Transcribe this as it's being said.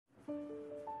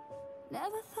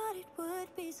Never thought it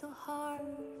would be so hard.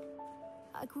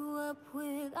 I grew up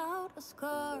without a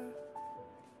scar,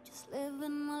 just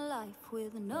living my life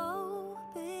with no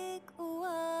big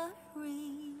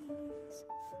worries.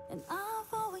 And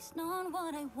I've always known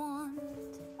what I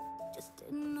want, just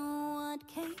didn't know what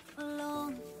came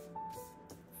along.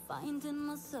 Finding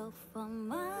myself a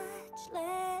much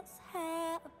less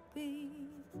happy.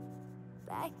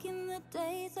 Back in the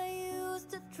days I used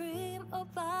to dream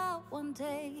about one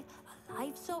day a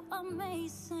life so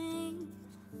amazing,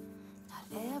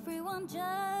 not everyone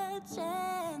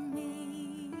judging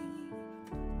me.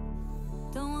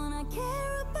 Don't wanna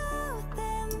care about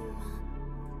them,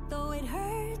 though it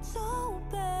hurts so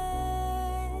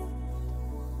bad.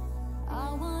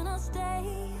 I wanna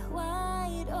stay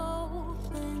wide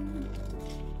open,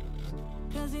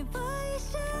 'cause if I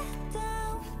shut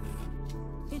down,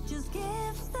 it just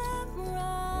gives them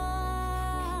right.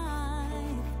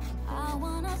 I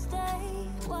wanna stay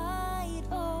wide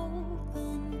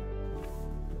open.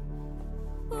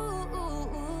 Ooh,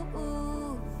 ooh, ooh,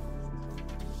 ooh.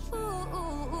 Ooh,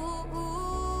 ooh, ooh,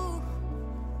 ooh.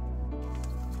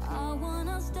 I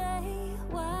wanna stay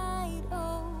wide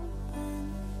open.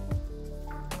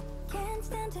 Can't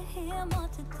stand to hear more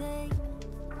today.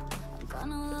 I'm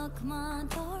gonna lock my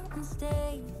door and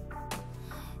stay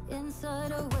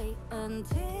inside or wait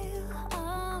until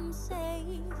I'm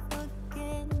safe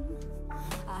again.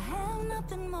 I have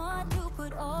nothing more to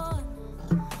put on.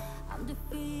 I'm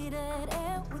defeated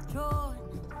and withdrawn,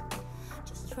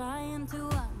 just trying to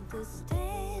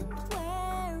understand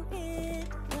where it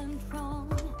went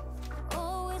wrong.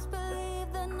 Always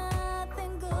believe that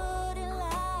nothing good in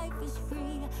life is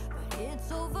free, but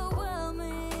it's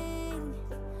overwhelming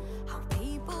how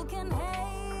people can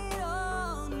hate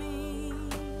on me.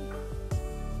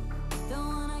 Don't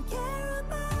wanna care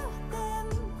about them,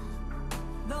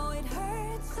 though it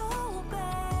hurts so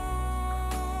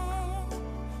bad.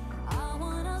 I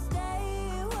wanna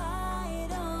stay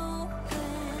wide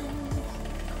open,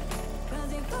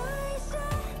 'cause if I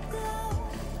shut down,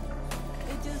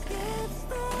 it just gets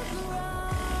them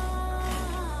right.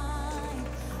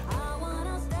 I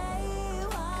wanna stay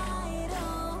wide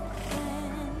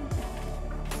open.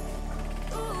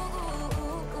 Ooh, ooh,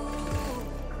 ooh, ooh.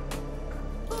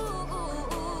 Ooh,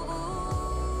 ooh, ooh,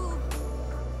 ooh.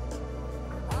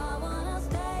 I wanna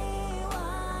stay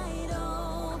wide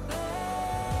open.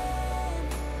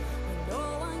 No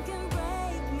one can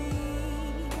break me,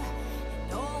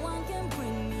 no one can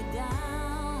bring me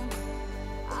down.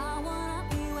 I wanna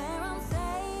be where I'm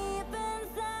safe and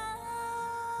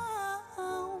sound.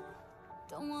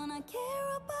 Don't wanna care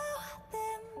about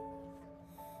them,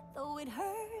 though it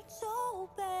hurts so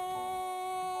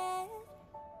bad.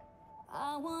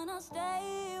 I wanna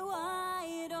stay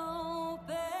wide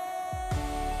open.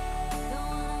 Don't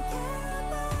wanna care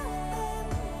about them,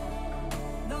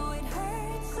 though it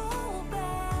hurts so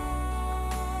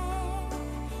bad.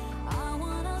 I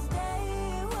wanna stay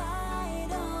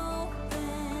wide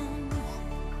open,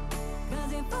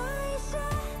 'cause if I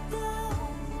shut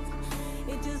down,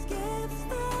 it just gives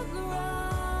them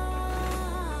right.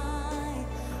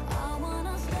 I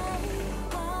wanna stay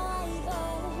wide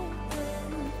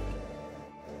open.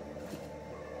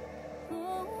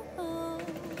 Oh, oh,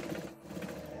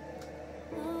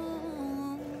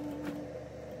 oh.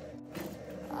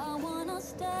 I wanna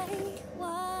stay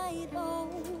wide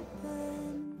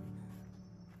open.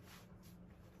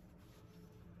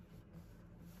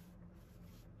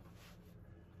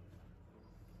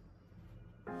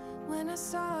 When I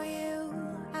saw you,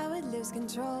 I would lose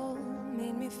control.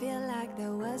 Made me feel like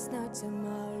there was no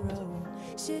tomorrow.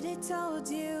 Should've told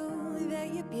you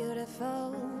that you're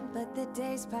beautiful, but the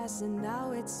days pass and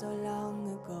now it's so long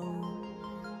ago.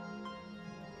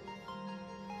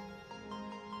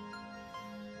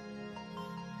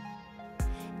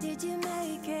 Did you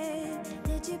make it?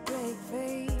 Did you break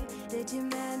free? Did you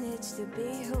manage to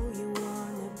be who you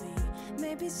wanna be?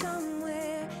 Maybe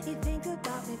somewhere you think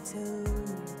about me too.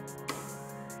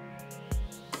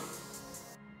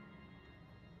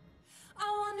 I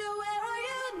wonder where are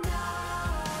you now?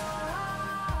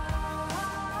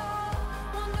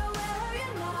 Wonder where are you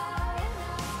now?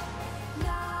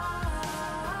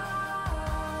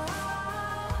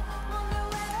 Wonder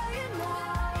where are you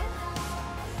now?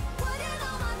 Would you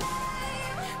know my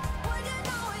name? Would you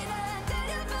know it and did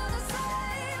you feel the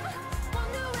same?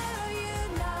 Wonder where are you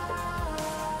now?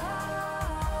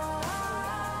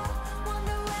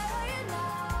 Wonder where are you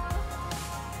now?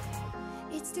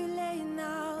 It's too late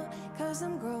now, 'cause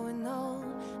I'm growing old,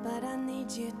 but I need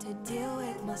you to deal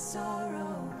with my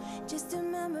sorrow. Just a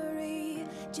memory,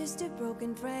 just a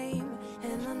broken frame,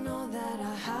 and I know that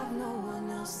I have no one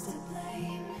else to blame.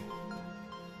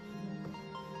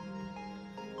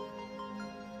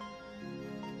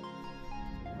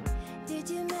 Did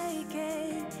you make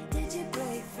it? Did you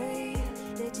break free?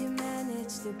 Did you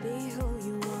manage to be who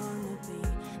you wanna be?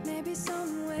 Maybe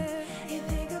somewhere you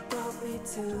think about me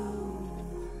too.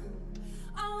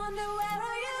 I wonder where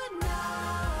are you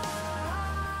now?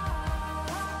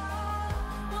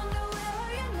 Wonder where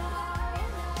are you now?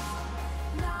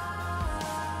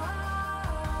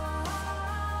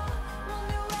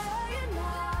 Wonder where are you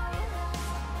now?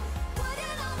 Would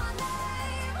you know my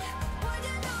name? Would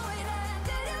you know it and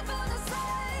did you feel the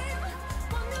same?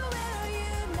 Wonder where are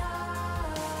you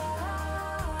now?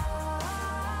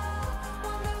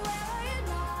 Wonder where are you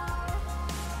now?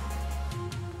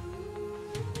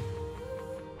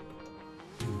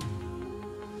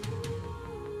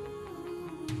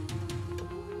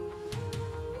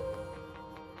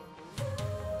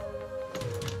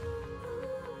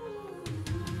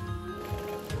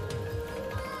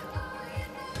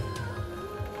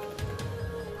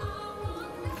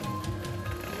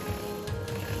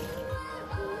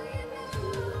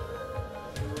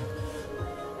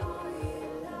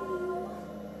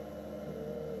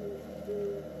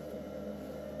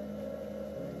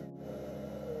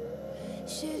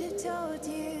 Should have told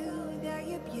you that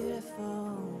you're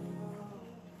beautiful,